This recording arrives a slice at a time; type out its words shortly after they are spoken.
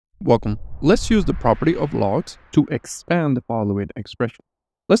Welcome. Let's use the property of logs to expand the following expression.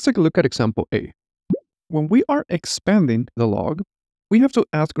 Let's take a look at example A. When we are expanding the log, we have to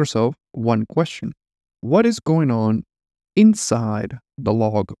ask ourselves one question. What is going on inside the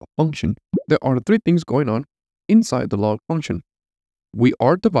log function? There are three things going on inside the log function. We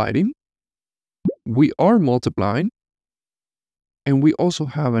are dividing, we are multiplying, and we also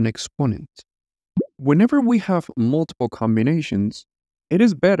have an exponent. Whenever we have multiple combinations, it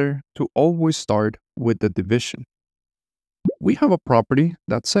is better to always start with the division. We have a property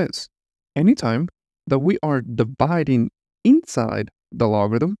that says anytime that we are dividing inside the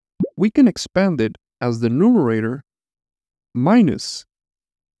logarithm, we can expand it as the numerator minus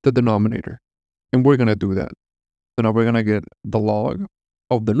the denominator. And we're going to do that. So now we're going to get the log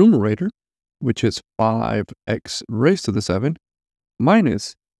of the numerator, which is 5x raised to the 7,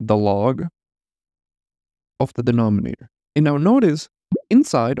 minus the log of the denominator. And now notice,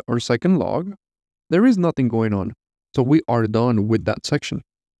 inside our second log, there is nothing going on. So we are done with that section.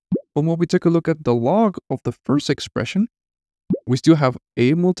 But when we take a look at the log of the first expression, we still have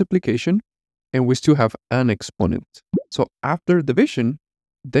a multiplication and we still have an exponent. So after division,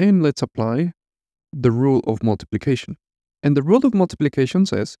 then let's apply the rule of multiplication. And the rule of multiplication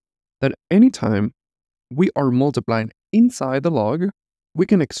says that anytime we are multiplying inside the log, we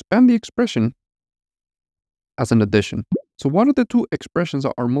can expand the expression as an addition. So what are the two expressions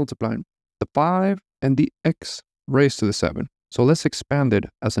that are multiplying? The 5 and the x raised to the 7. So let's expand it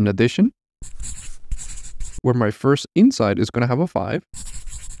as an addition, where my first inside is going to have a 5,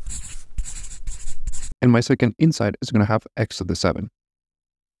 and my second inside is going to have x to the 7.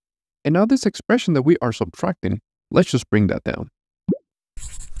 And now this expression that we are subtracting, let's just bring that down.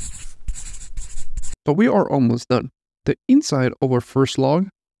 So we are almost done. The inside of our first log,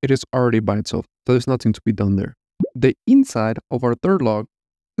 it is already by itself, so there's nothing to be done there. The inside of our third log,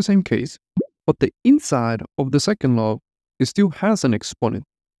 the same case, but the inside of the second log, it still has an exponent.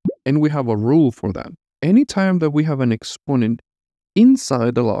 And we have a rule for that. Anytime that we have an exponent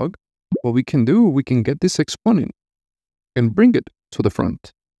inside the log, what we can do, we can get this exponent and bring it to the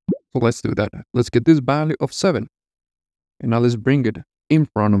front. So let's do that. Let's get this value of 7. And now let's bring it in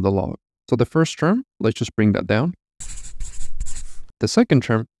front of the log. So the first term, let's just bring that down. The second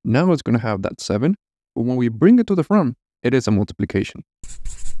term, now it's going to have that 7. But when we bring it to the front, it is a multiplication.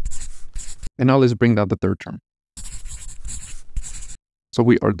 And now let's bring down the third term. So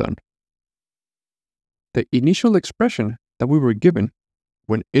we are done. The initial expression that we were given,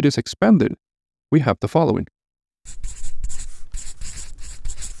 when it is expanded, we have the following.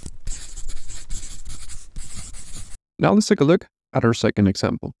 Now let's take a look at our second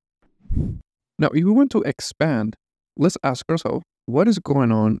example. Now, if we want to expand, let's ask ourselves, what is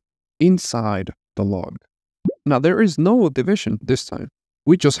going on inside the log? Now, there is no division this time.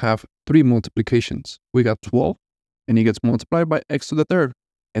 We just have 3 multiplications. We got 12, and it gets multiplied by x to the third,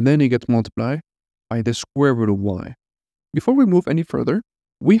 and then it gets multiplied by the square root of y. Before we move any further,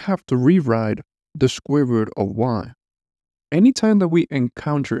 we have to rewrite the square root of y. Anytime that we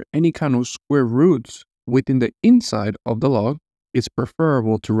encounter any kind of square roots within the inside of the log, it's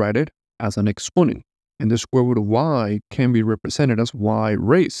preferable to write it as an exponent. And the square root of y can be represented as y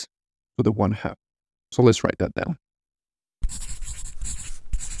raised to the 1/2. So let's write that down.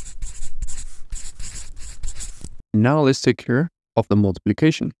 Now let's take care of the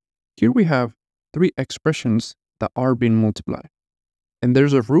multiplication. Here we have 3 expressions that are being multiplied. And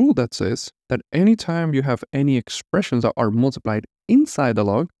there's a rule that says that anytime you have any expressions that are multiplied inside the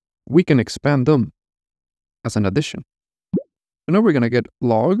log, we can expand them as an addition. So now we're going to get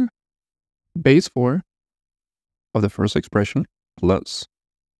log base 4 of the first expression plus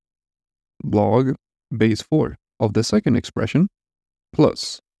log base 4 of the second expression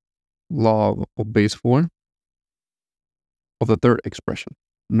plus log of base 4 of the third expression.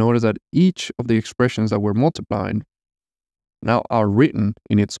 Notice that each of the expressions that we're multiplying now are written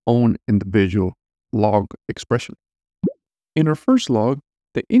in its own individual log expression. In our first log,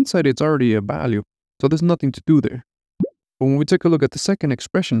 the inside is already a value, so there's nothing to do there. But when we take a look at the second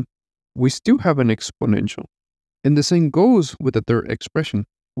expression, we still have an exponential. And the same goes with the third expression.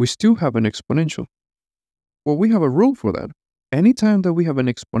 We still have an exponential. Well, we have a rule for that. Anytime that we have an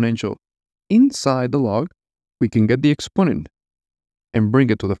exponential inside the log, we can get the exponent and bring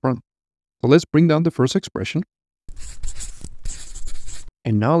it to the front. So let's bring down the first expression.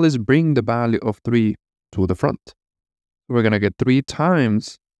 And now let's bring the value of 3 to the front. We're going to get 3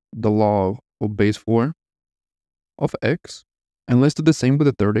 times the log of base 4 of x. And let's do the same with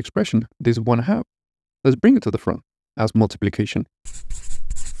the third expression, this 1/2. Let's bring it to the front as multiplication.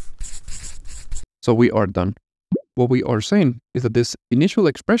 So we are done. What we are saying is that this initial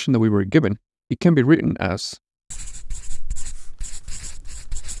expression that we were given, it can be written as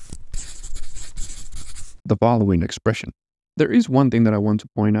the following expression. There is one thing that I want to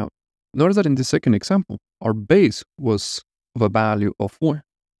point out. Notice that in the second example, our base was of a value of 4.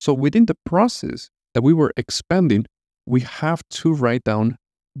 So within the process that we were expanding, we have to write down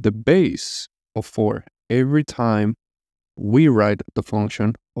the base of 4 every time we write the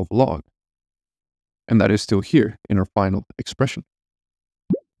function of log. And that is still here in our final expression.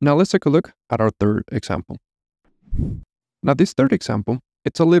 Now let's take a look at our third example. Now this third example,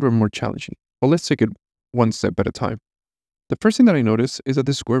 it's a little more challenging, but let's take it one step at a time. The first thing that I notice is that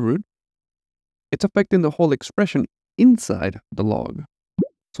the square root, it's affecting the whole expression inside the log.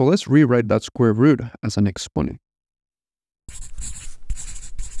 So let's rewrite that square root as an exponent.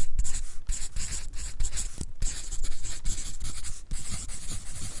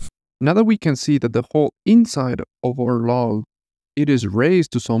 Now that we can see that the whole inside of our log, it is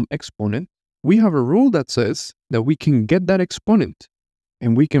raised to some exponent, we have a rule that says that we can get that exponent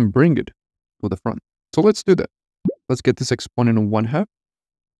and we can bring it to the front. So let's do that. Let's get this exponent of 1/2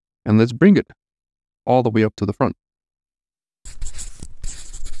 and let's bring it all the way up to the front.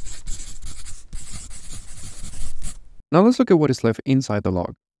 Now let's look at what is left inside the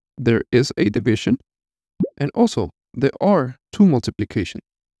log. There is a division and also there are 2 multiplications.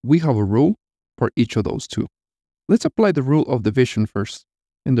 We have a rule for each of those 2. Let's apply the rule of division first.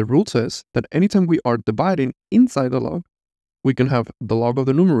 And the rule says that anytime we are dividing inside the log, we can have the log of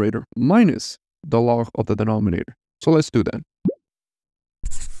the numerator minus the log of the denominator. So let's do that.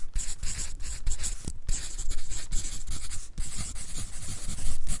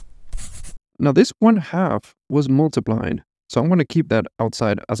 Now this 1/2 was multiplied, so I'm going to keep that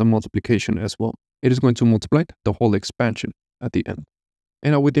outside as a multiplication as well. It is going to multiply the whole expansion at the end.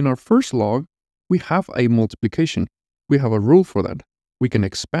 And now within our first log, we have a multiplication. We have a rule for that. We can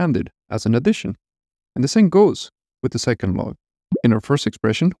expand it as an addition. And the same goes with the second log. In our first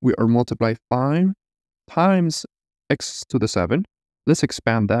expression, we are multiplying 5 times x to the 7. Let's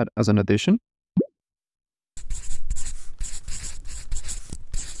expand that as an addition.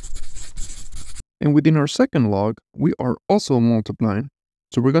 And within our second log, we are also multiplying.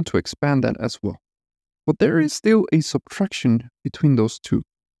 So we're going to expand that as well. But there is still a subtraction between those 2.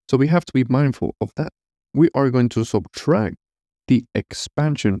 So we have to be mindful of that. We are going to subtract the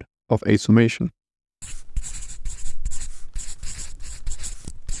expansion of a summation.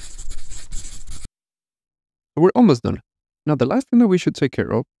 We're almost done. Now the last thing that we should take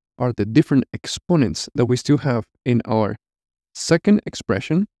care of are the different exponents that we still have in our second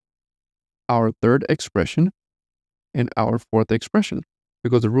expression, our third expression, and our fourth expression.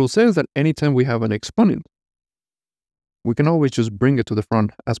 Because the rule says that anytime we have an exponent, we can always just bring it to the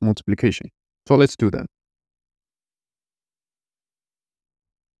front as multiplication. So let's do that.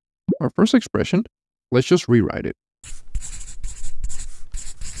 Our first expression, let's just rewrite it.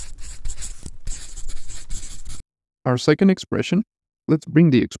 Our second expression, let's bring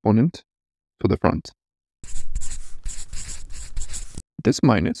the exponent to the front. This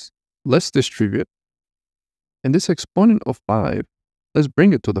minus, let's distribute. And this exponent of 5, let's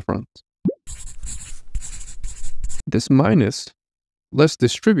bring it to the front. This minus, let's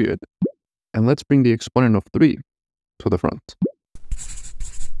distribute, and let's bring the exponent of 3 to the front.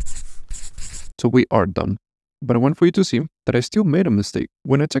 So we are done. But I want for you to see that I still made a mistake.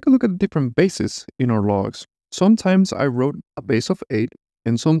 When I take a look at the different bases in our logs, sometimes I wrote a base of 8,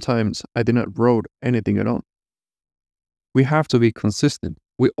 and sometimes I did not wrote anything at all. We have to be consistent.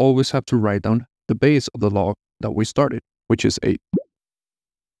 We always have to write down the base of the log that we started, which is 8.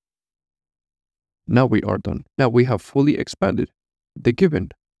 Now we are done. Now we have fully expanded the given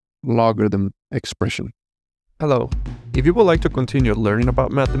logarithm expression. Hello. If you would like to continue learning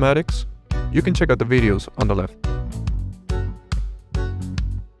about mathematics, you can check out the videos on the left.